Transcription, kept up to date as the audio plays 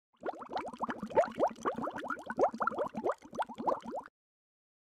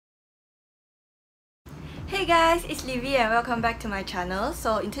Hey guys, it's Livy and welcome back to my channel.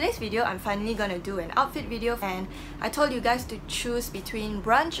 So in today's video, I'm finally gonna do an outfit video, and I told you guys to choose between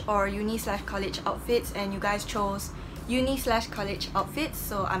brunch or uni/college outfits, and you guys chose uni/college outfits.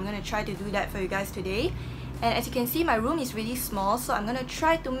 So I'm gonna try to do that for you guys today. And as you can see, my room is really small, so I'm gonna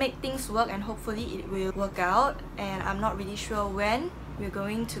try to make things work and hopefully it will work out. And I'm not really sure when we're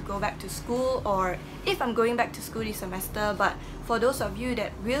going to go back to school or if I'm going back to school this semester, but for those of you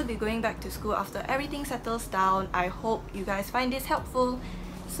that will be going back to school after everything settles down, I hope you guys find this helpful.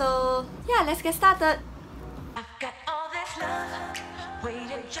 So yeah, let's get started. I've got all this love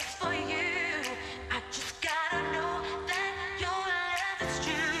waiting just for you. I just gotta know that your love is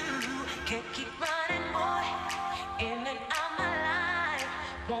true. Can't keep running, boy, in and out my life.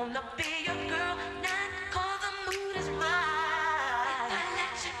 Wanna be your girl, not 'cause the mood is right. If I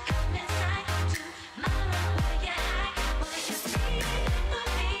let you come inside to my room, will you hide? Will you see it for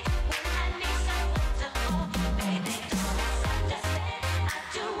me when I need someone to hold? Baby, don't misunderstand. I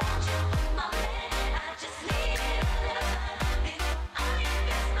do want you for my man. I just need a little time before I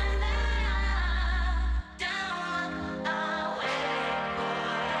invest my love. Don't walk away, boy.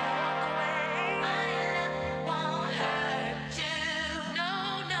 My love won't hurt you. No,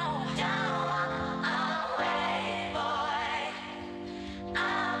 no. Don't walk away, boy.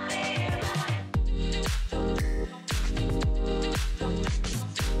 I'll be right.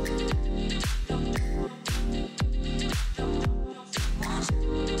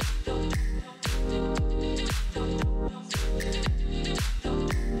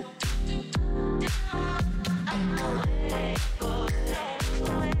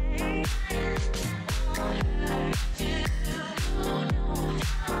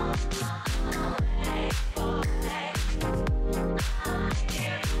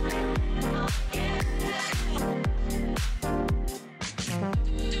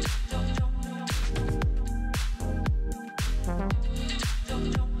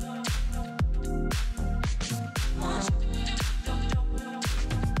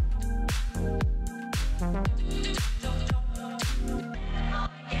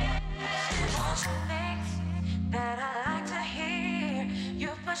 That I like to hear. You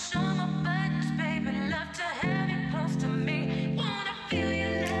push all my buttons, baby. Love to have you close to me. Wanna feel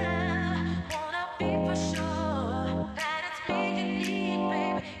your love. Wanna be for sure that it's me you need,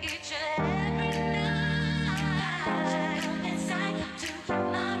 baby. Each and every night. Come inside to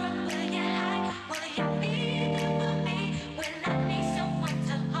my room. Will you hide? Will you be there for me when I need someone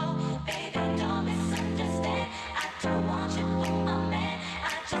to hold? Baby, don't misunderstand. I don't want you for my man. I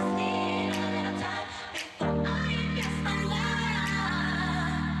just need a little time before I invest my love.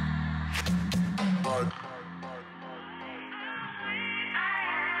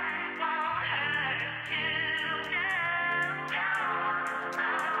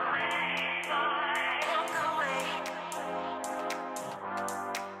 Walk away.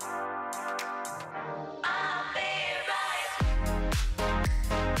 I'll be right.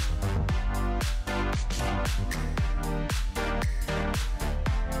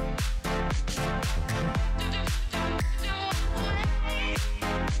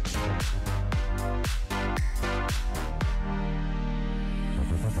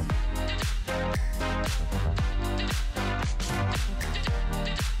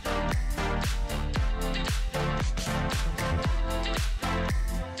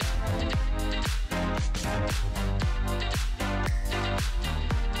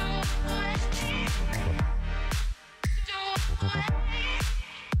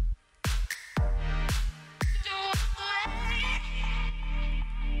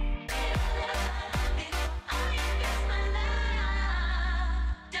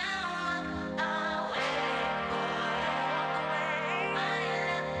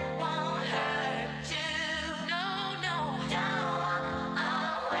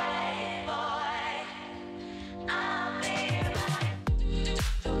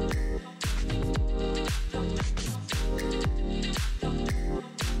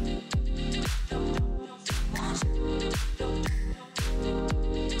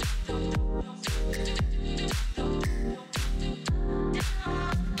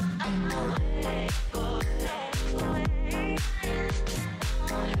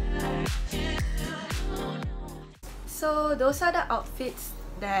 So those are the outfits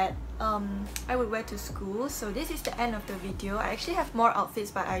that I would wear to school. So this is the end of the video. I actually have more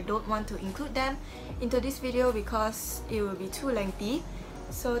outfits, but I don't want to include them into this video because it will be too lengthy.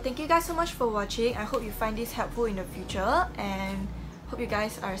 So thank you guys so much for watching. I hope you find this helpful in the future, and hope you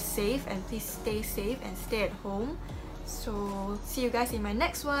guys are safe, and please stay safe and stay at home. So see you guys in my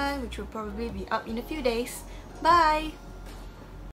next one, which will probably be up in a few days. Bye!